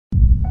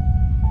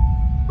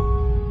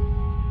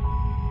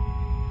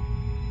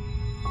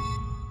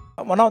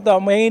One of the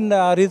main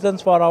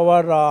reasons for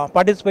our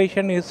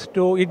participation is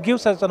it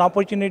gives us an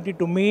opportunity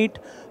to meet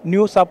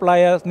new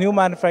suppliers, new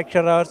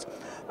manufacturers,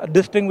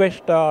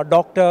 distinguished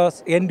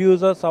doctors, end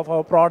users of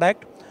our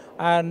product,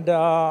 and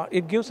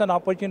it gives an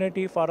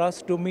opportunity for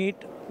us to meet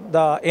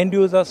the end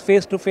users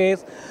face to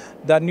face,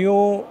 the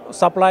new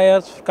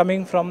suppliers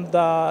coming from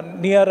the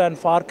near and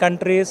far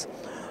countries.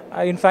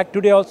 In fact,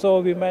 today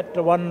also we met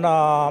one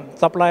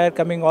supplier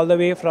coming all the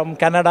way from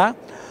Canada,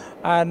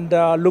 and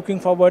looking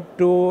forward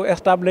to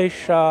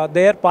establish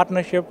their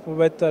partnership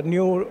with a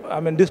new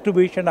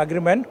distribution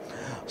agreement.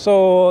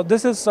 So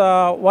this is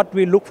what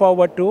we look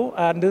forward to,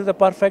 and this is a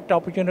perfect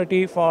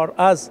opportunity for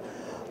us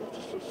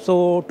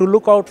to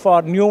look out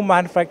for new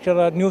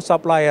manufacturers, new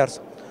suppliers.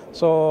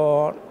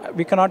 So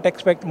we cannot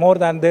expect more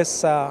than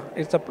this.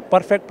 It's a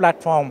perfect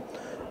platform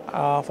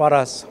for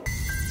us.